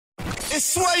It's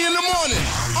Sway in the morning,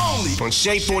 only on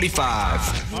Shade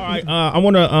 45. All right, I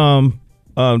want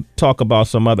to talk about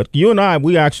some other. You and I,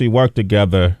 we actually worked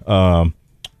together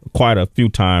quite a few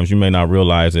times. You may not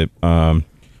realize it.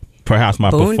 Perhaps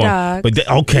my Boondocks. But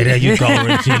okay, there you go,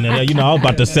 Regina. You know, I was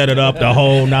about to set it up the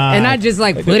whole night. And I just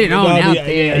put it on out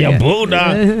there. Yeah,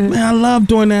 Boondocks. Man, I love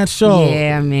doing that show.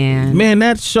 Yeah, man. Man,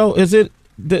 that show, is it,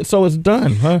 so it's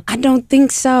done, huh? I don't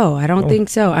think so.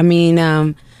 I mean,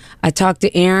 I talked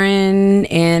to Aaron,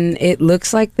 and it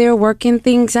looks like they're working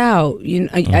things out. You know,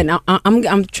 and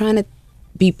I'm trying to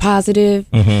be positive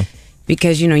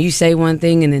because you say one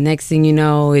thing, and the next thing you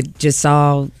know, it just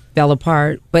all fell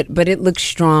apart. But it looks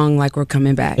strong, like we're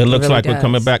coming back. It looks really like does. we're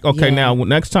coming back. Okay, Yeah. now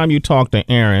next time you talk to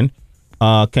Aaron,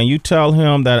 can you tell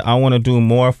him that I want to do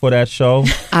more for that show?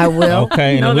 I will.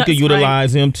 Okay, and then we can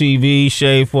utilize MTV,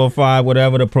 Shade 45,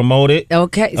 whatever, to promote it.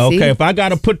 Okay. Okay, See? if I got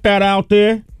to put that out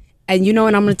there. And you know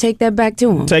what? I'm going to take that back to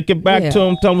him. Take it back to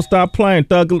him. Tell him to stop playing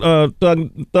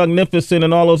Thugnificent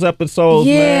and all those episodes,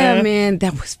 Yeah, man.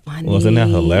 That was funny. Wasn't that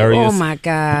hilarious? Oh, my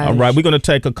God. All right, we're going to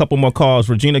take a couple more calls.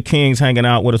 Regina King's hanging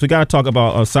out with us. We got to talk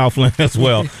about Southland as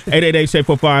well.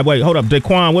 888-845. Wait, hold up.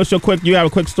 Daquan, you have a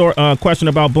quick question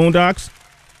about Boondocks?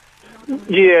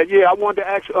 Yeah. I wanted to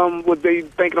ask, was they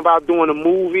thinking about doing a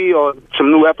movie or some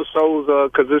new episodes?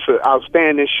 Because it's an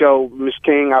outstanding show, Miss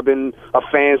King. I've been a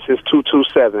fan since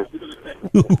 227.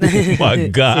 Oh, my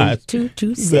God.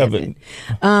 227.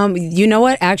 You know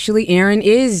what? Actually, Aaron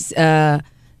is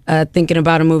thinking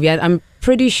about a movie. I'm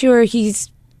pretty sure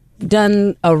he's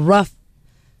done a rough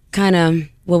kind of,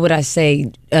 what would I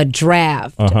say, a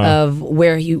draft of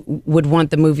where he would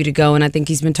want the movie to go. And I think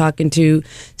he's been talking to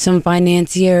some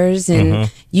financiers, and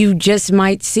you just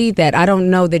might see that. I don't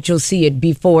know that you'll see it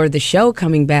before the show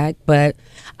coming back, but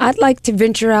I'd like to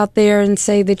venture out there and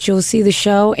say that you'll see the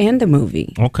show and the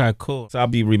movie. Okay, cool. So I'll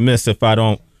be remiss if I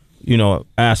don't,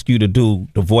 ask you to do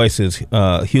the voices,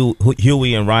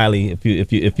 Huey and Riley.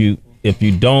 If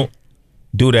you don't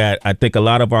do that, I think a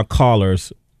lot of our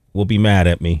callers will be mad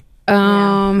at me.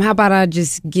 How about I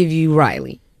just give you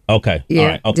Riley? Okay. Yeah. All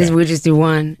right. Okay. We'll just do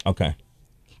one. Okay.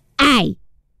 Hey,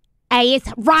 it's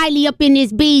Riley up in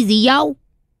this beezy, yo.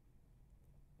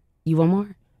 You want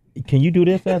more? Can you do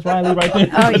this as Riley right there?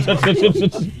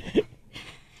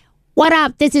 What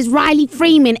up? This is Riley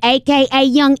Freeman, a.k.a.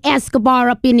 Young Escobar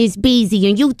up in this beezy,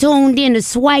 and you tuned in to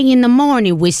Sway in the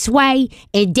Morning with Sway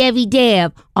and Debbie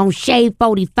Deb on Shade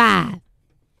 45.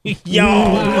 Yo.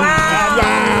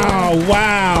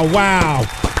 Wow.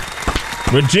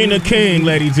 Regina King,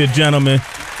 ladies and gentlemen.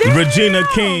 Regina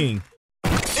King.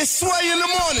 It's Sway in the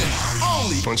morning,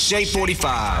 only on Shade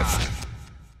 45.